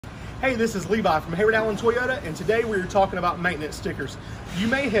Hey, this is Levi from Hayward Allen Toyota, and today we're talking about maintenance stickers. You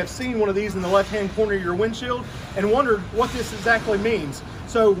may have seen one of these in the left-hand corner of your windshield and wondered what this exactly means.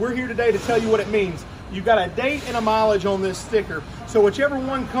 So we're here today to tell you what it means. You've got a date and a mileage on this sticker. So whichever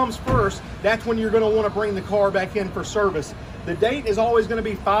one comes first, that's when you're going to want to bring the car back in for service. The date is always going to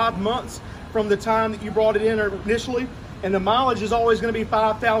be 5 months from the time that you brought it in initially, and the mileage is always going to be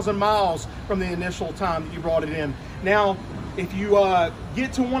 5,000 miles from the initial time that you brought it in. Now, if you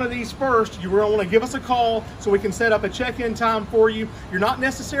get to one of these first, you're going to want to give us a call so we can set up a check-in time for you. You're not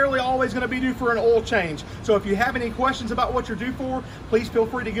necessarily always going to be due for an oil change. So if you have any questions about what you're due for, please feel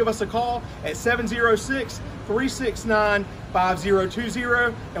free to give us a call at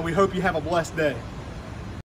 706-369-5020, and we hope you have a blessed day.